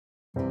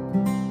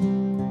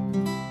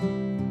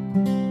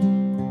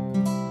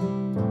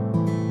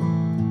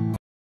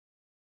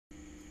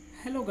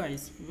Hello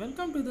guys,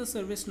 welcome to the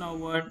ServiceNow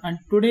world, and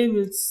today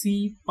we'll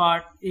see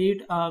part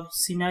 8 of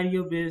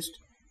scenario based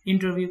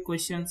interview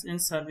questions in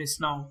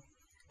ServiceNow.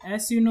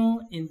 As you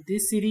know, in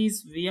this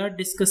series we are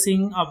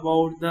discussing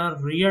about the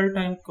real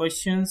time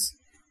questions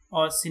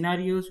or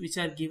scenarios which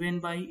are given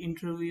by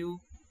interviewer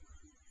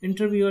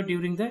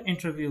during the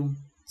interview.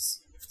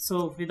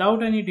 So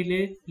without any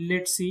delay,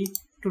 let's see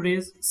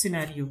today's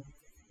scenario.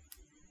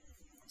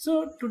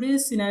 So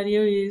today's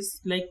scenario is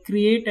like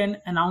create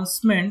an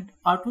announcement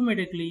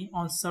automatically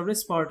on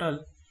service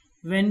portal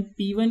when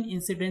P1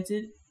 incident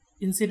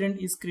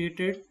is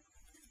created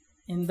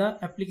in the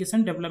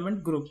application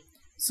development group.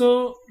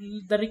 So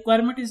the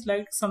requirement is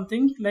like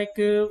something like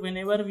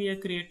whenever we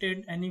have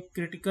created any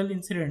critical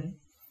incident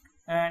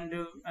and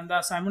the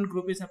assignment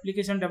group is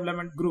application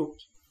development group,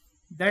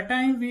 that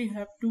time we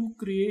have to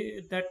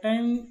create, that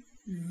time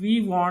we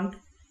want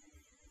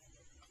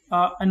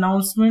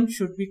announcement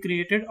should be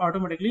created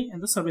automatically in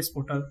the service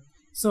portal.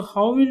 So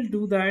how we'll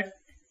do that,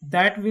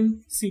 we'll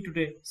see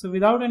today. So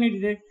without any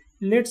delay,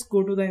 let's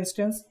go to the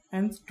instance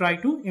and try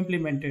to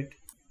implement it.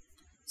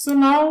 So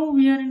now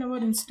we are in our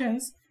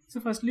instance. So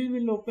firstly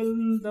we'll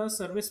open the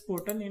service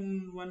portal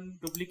in one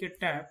duplicate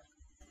tab.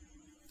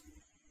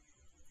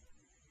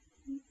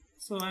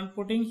 So I'm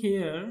putting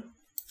here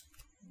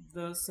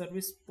the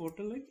service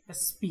portal like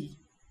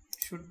SP,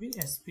 should be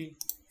SP.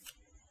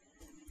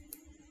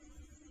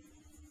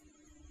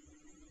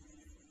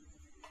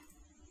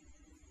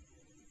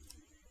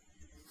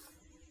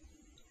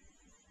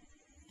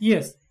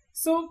 Yes,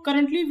 so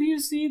currently we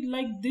see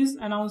like this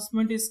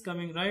announcement is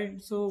coming, right?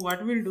 So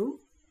what we'll do,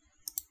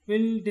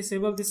 we'll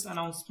disable this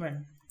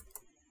announcement.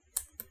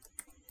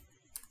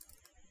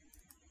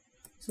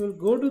 So we'll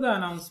go to the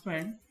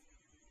announcement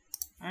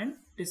and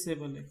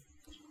disable it.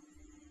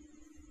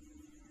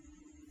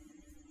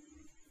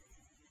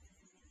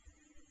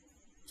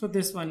 So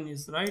this one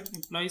is right,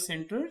 employee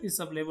center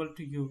is available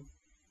to you.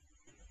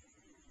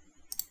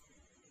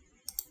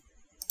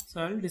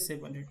 So I'll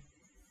disable it.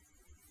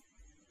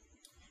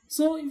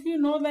 So if you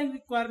know, like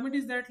requirement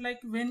is that like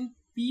when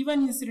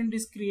P1 incident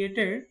is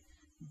created,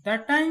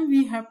 that time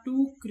we have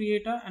to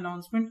create an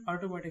announcement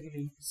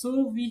automatically.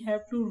 So we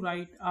have to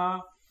write a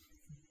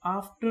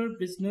after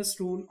business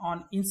rule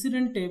on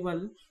incident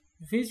table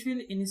which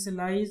will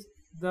initialize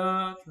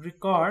the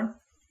record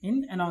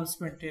in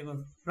announcement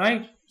table,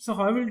 right? So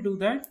how we'll do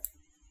that?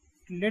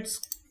 Let's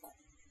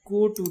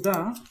go to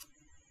the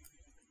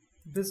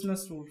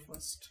business rule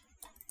first.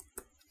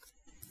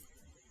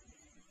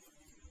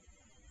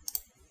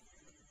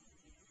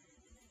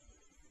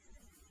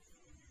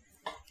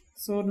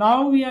 So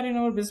now we are in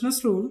our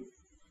business rule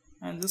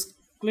and just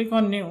click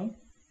on new.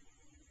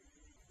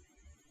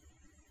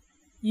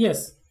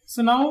 Yes,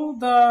 so now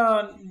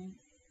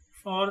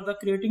for the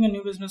creating a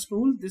new business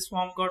rule, this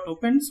form got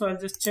opened. So I'll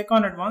just check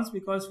on advance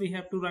because we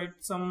have to write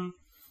some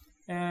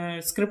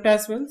script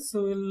as well.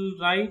 So we'll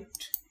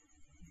write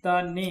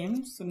the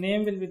name. So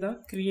name will be the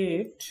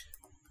create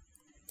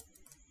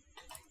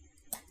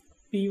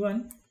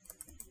P1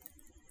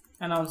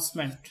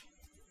 announcement.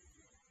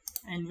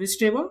 And which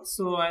table?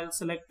 So I'll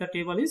select the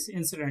table is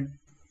incident.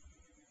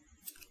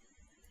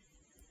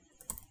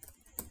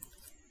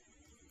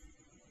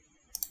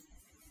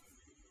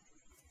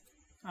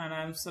 And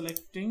I'm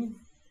selecting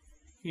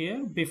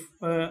here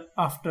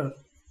after.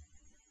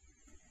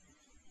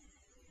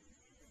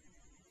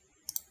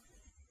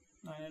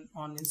 And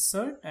on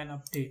insert and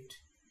update.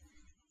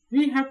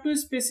 We have to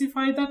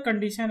specify the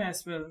condition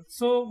as well.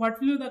 So what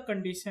will be the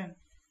condition?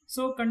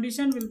 So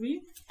condition will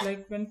be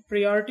like when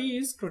priority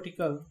is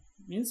critical,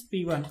 means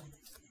P1.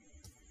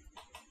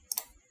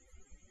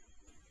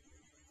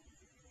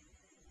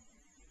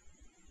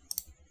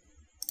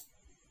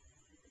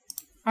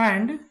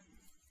 And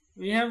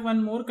we have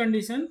one more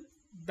condition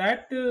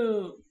that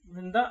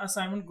when the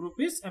assignment group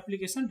is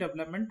application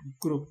development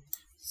group.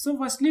 So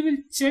firstly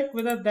we'll check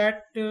whether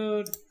that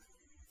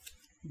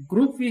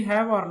group we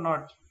have or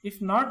not.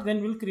 If not,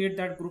 then we'll create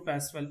that group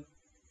as well.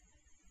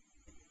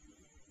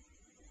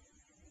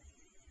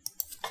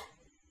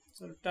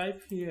 So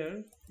type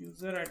here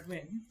user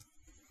admin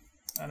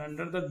and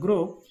under the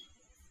group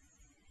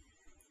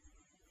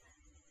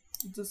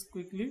just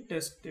quickly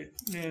test it,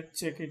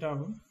 check it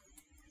out.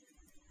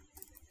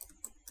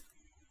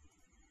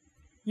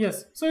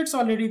 Yes, so it's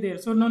already there,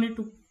 so no need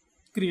to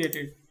create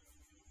it.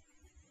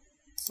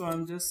 So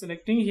I'm just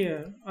selecting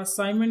here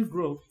assignment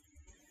group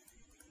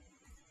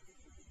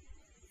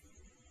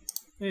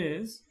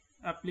is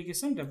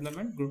application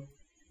development group.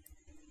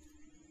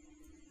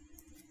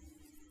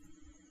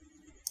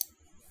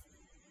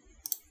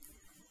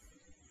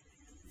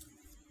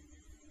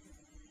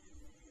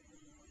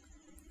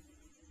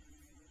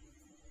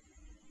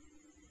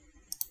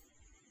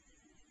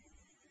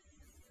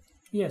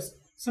 Yes,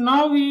 so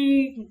now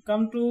we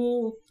come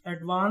to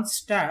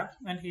advanced tab,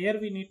 and here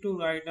we need to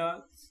write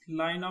a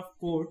line of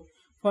code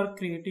for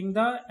creating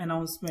the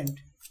announcement.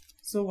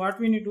 So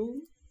what we need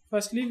to,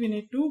 firstly we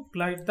need to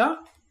glide the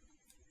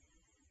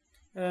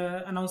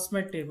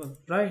announcement table,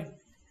 right?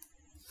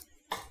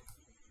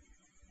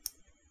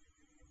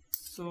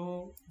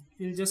 So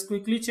we'll just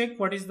quickly check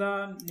what is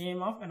the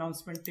name of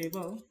announcement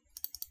table.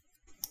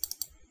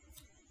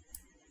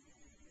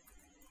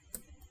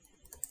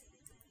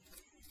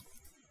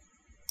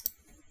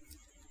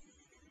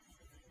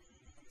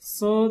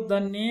 So the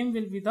name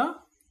will be the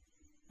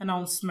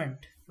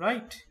announcement,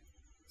 right?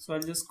 So I'll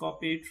just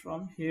copy it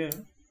from here.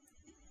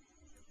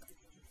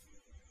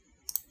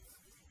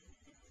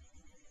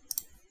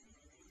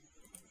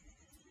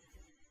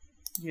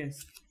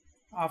 Yes.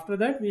 After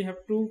that, we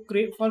have to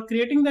create, for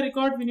creating the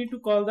record, we need to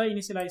call the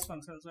initialize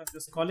function. So I'm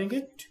just calling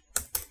it.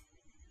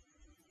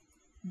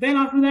 Then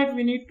after that,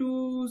 we need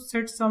to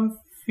set some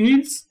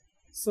fields.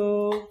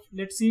 So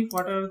let's see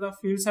what are the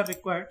fields are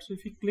required. So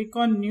if you click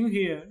on new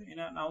here in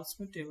an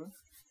announcement table,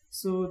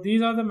 so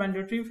these are the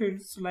mandatory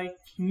fields like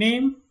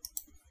name.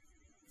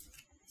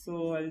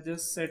 So I'll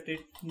just set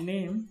it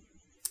name.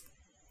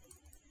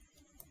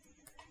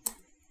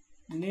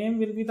 Name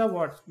will be the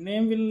what?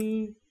 Name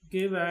will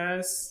give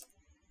as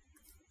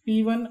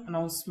P1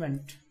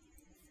 announcement.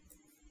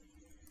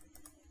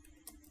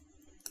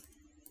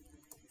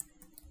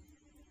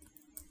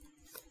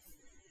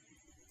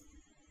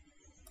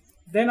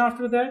 Then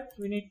after that,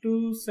 we need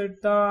to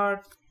set the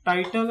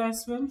title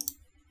as well.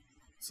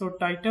 So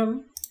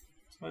title,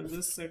 so I'll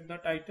just set the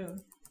title.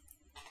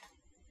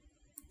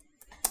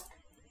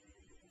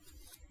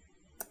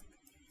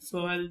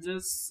 So I'll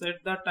just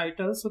set the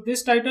title. So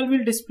this title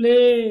will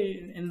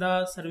display in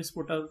the service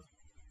portal.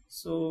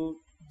 So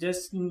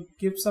just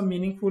give some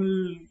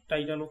meaningful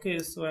title. Okay,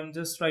 so I'm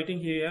just writing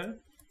here,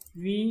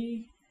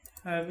 we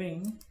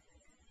having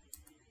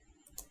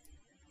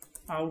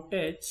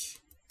outage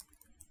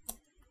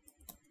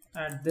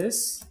at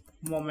this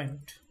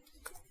moment.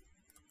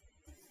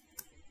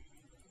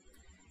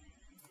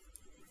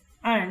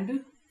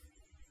 And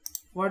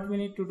what we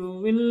need to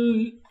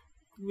do,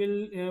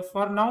 we'll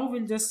for now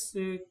we'll just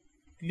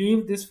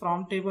leave this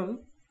from table.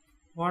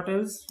 What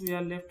else we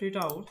are left it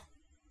out?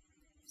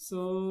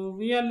 So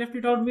we are left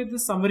it out with the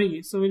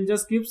summary. So we'll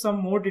just give some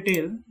more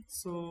detail.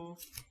 So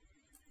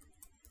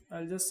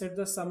I'll just set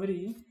the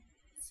summary.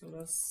 So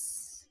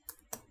that's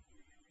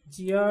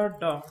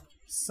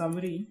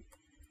gr.summary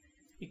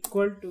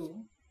equal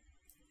to,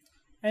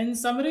 and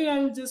summary I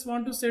will just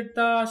want to set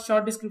the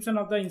short description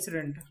of the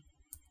incident.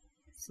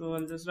 So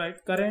I'll just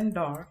write current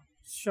dot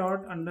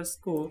short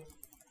underscore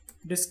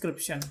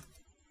description.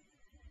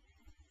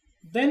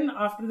 Then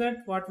after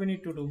that, what we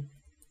need to do,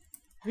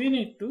 we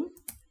need to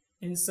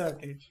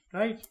insert it,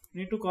 right?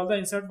 We need to call the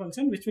insert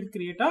function, which will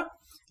create a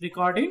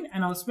recording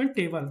announcement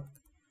table.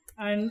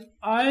 And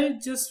I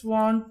just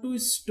want to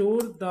store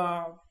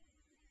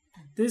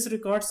this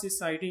record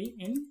sysID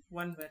in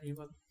one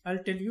variable. I'll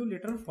tell you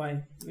later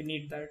why we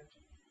need that.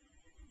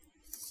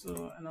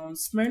 So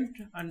announcement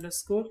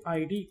underscore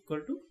ID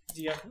equal to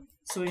gr.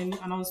 So in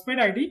announcement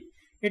ID,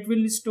 it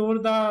will store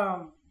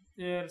the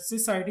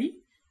sysID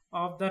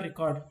of the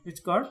record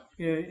which got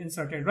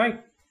inserted,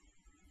 right?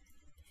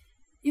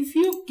 If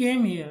you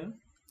came here,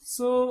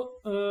 so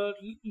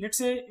let's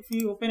say if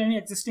you open any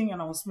existing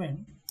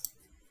announcement,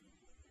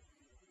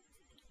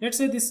 let's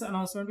say this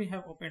announcement we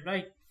have opened,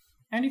 right?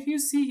 And if you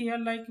see here,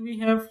 like we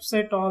have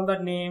set all the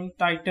name,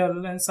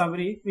 title and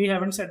summary. We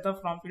haven't set the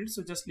from field,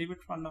 so just leave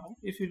it for now.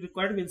 If you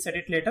require, we'll set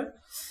it later.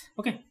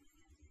 Okay,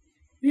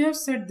 we have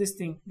set this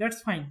thing,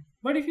 that's fine.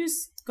 But if you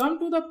come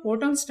to the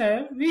portals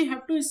tab, we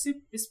have to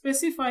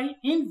specify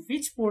in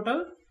which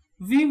portal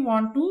we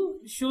want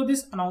to show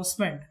this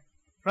announcement,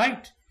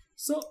 right?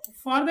 So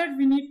for that,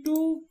 we need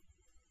to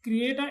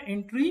create an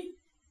entry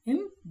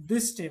in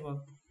this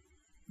table,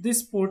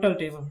 this portal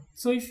table.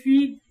 So if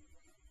we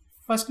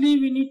firstly,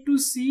 we need to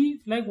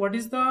see like what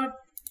is the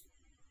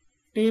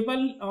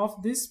table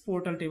of this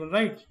portal table,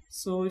 right?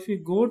 So if you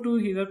go to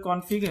here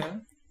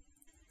configure,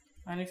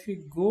 and if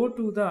you go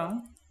to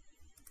the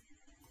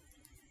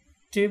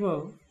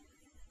table,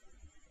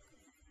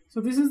 so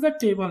this is the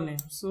table name.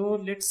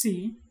 So let's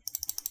see.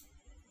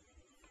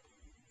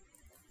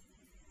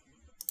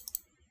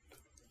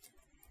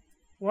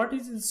 What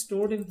is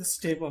stored in this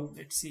table?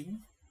 Let's see.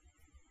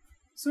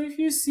 So if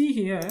you see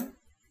here,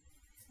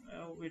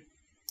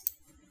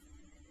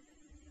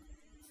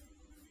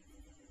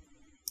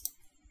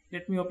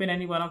 let me open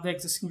any one of the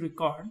existing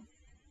record.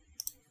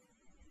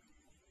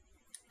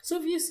 So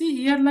if you see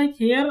here, like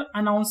here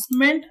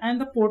announcement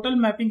and the portal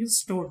mapping is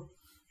stored.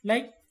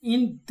 Like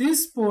in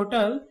this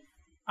portal,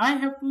 I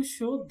have to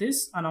show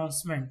this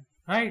announcement,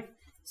 right?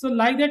 So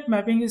like that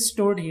mapping is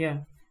stored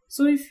here.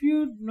 So if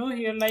you know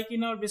here, like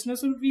in our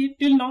business, we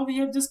till now we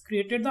have just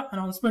created the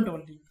announcement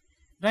only,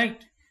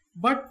 right?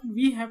 But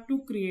we have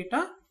to create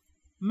a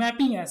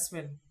mapping as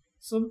well.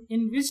 So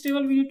in which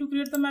table we need to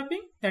create the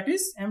mapping? That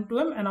is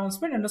M2M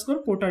announcement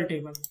underscore portal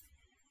table.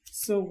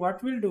 So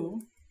what we'll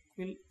do,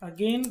 we'll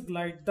again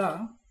glide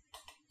the,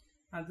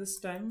 and this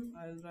time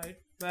I'll write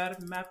where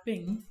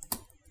mapping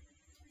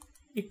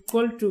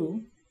equal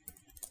to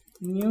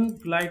new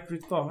glide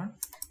record.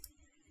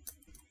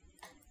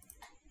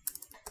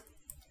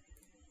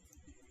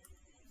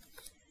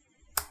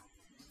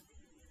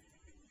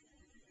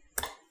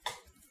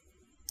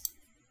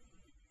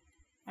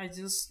 I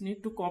just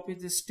need to copy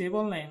this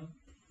table name.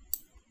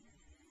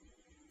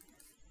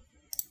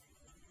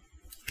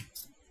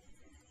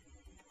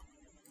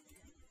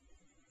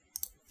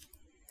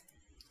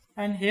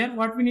 And here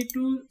what we need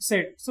to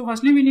set. So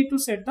firstly we need to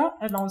set the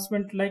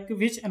announcement, like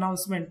which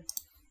announcement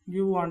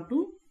you want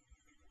to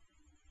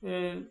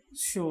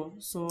show.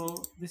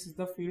 So this is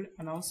the field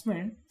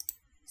announcement.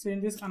 So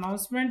in this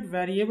announcement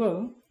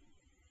variable,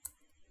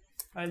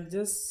 I'll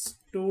just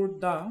store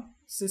the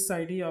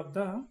sysID of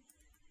the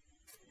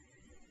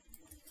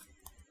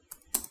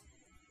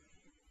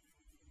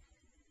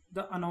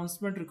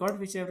announcement record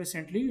which I have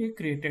recently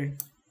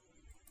created.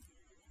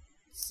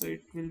 So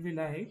it will be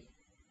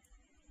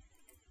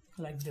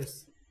like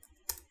this.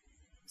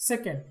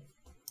 Second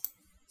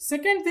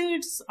thing,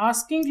 it's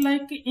asking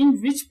like in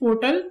which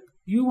portal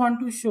you want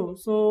to show.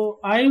 So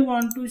I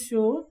want to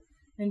show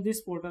in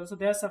this portal. So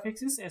their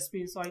suffix is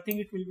sp. So I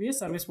think it will be a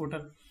service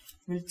portal.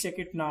 We'll check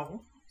it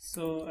now.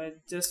 So I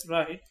just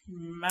write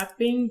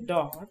mapping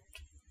dot,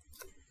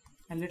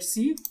 and let's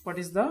see what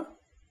is the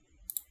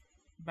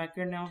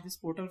backend name of this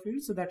portal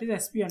field. So that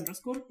is sp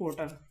underscore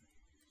portal,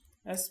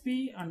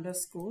 sp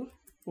underscore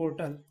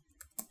portal.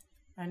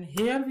 And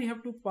here we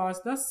have to pass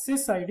the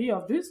sysID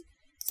of this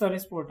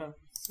service portal.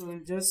 So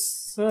we'll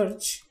just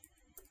search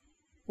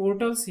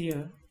portals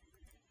here.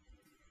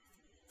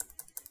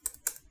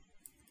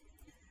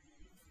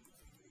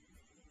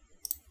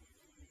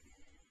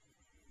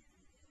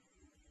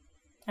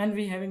 And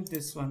we having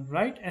this one,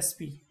 right?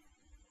 SP.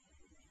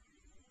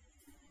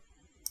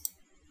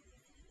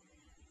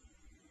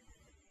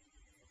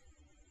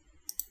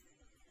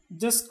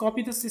 Just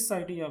copy the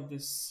sysID of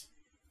this.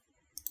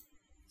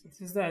 So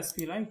this is the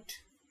SP, right?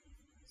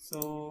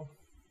 So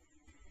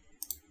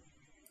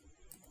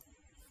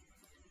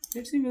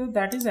let's see whether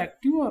that is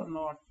active or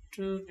not.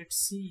 Let's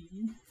see.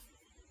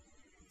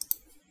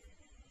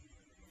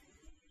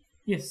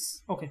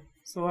 Yes, okay.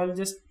 So I'll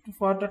just,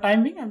 for the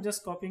time being, I'm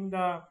just copying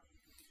the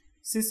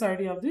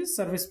sysID of this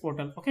service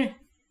portal. Okay,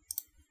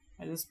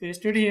 I just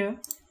paste it here,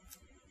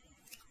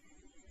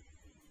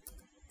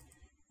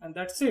 and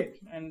that's it.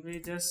 And we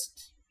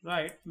just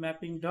write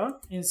mapping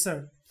dot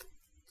insert.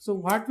 So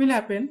what will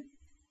happen,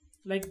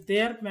 like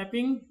their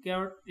mapping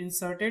got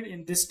inserted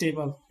in this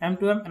table,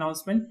 M2M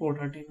announcement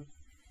portal table.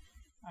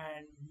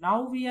 And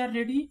now we are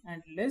ready,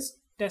 and let's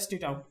test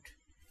it out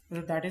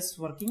whether that is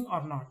working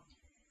or not.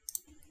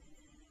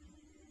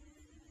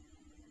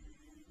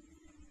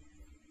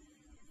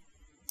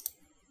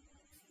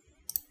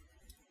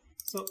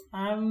 So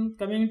I'm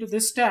coming into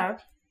this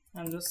tab.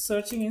 I'm just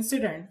searching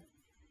incident.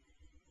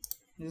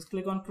 Just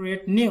click on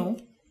create new,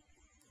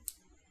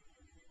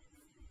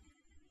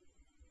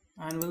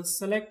 and we'll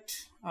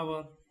select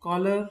our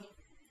caller.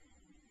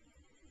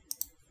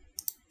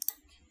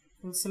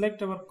 We'll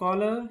select our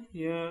caller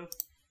here,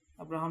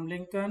 Abraham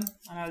Lincoln,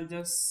 and I'll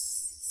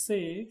just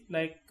say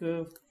like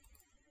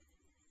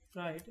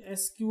right,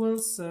 SQL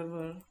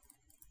server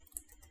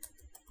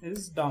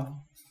is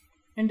down.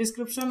 In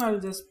description I'll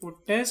just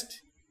put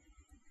test,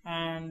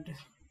 and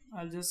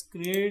I'll just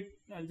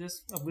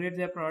upgrade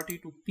their priority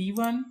to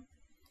P1,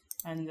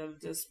 and I'll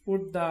just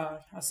put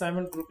the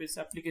assignment group is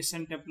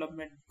application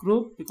development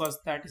group because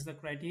that is the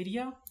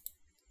criteria,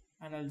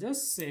 and I'll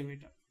just save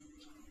it up.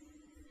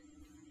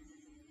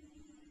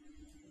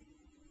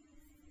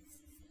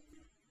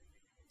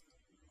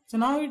 So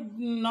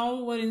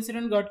now our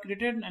incident got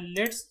created, and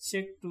let's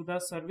check to the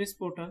service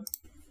portal.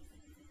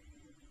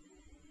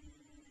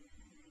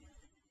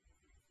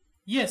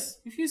 Yes,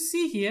 if you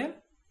see here,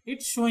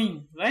 it's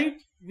showing,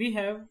 right? We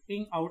have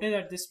being outage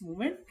at this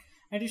moment,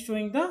 and it's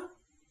showing the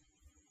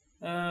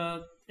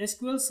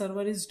SQL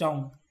server is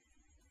down,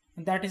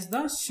 and that is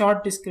the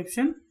short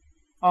description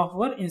of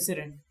our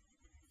incident.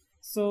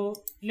 So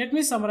let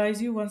me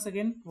summarize you once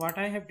again what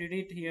I have did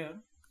it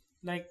here.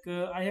 Like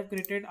I have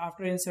created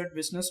after insert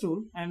business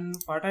tool, and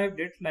what I have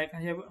did, like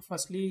I have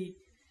firstly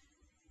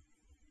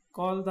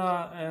call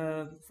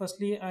the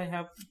firstly I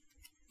have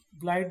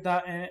glide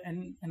the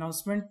an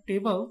announcement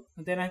table,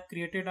 and then I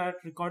created a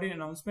recorded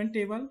announcement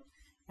table,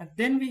 and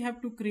then we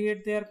have to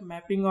create their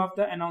mapping of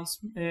the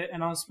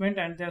announcement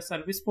and their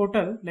service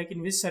portal, like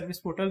in which service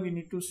portal we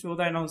need to show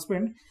the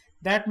announcement.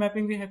 That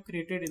mapping we have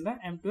created in the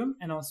M2M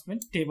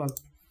announcement table.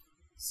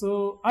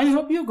 So I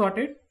hope you got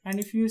it, and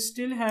if you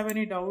still have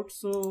any doubts,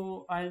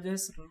 so I'll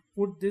just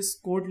put this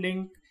code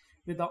link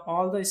with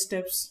all the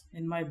steps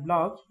in my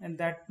blog, and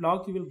that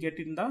blog you will get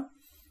in the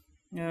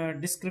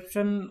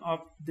description of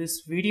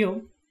this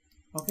video.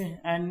 Okay,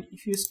 and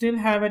if you still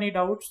have any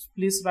doubts,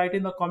 please write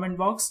in the comment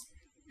box.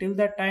 Till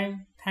that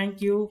time,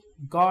 thank you.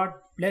 God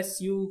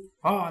bless you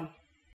all.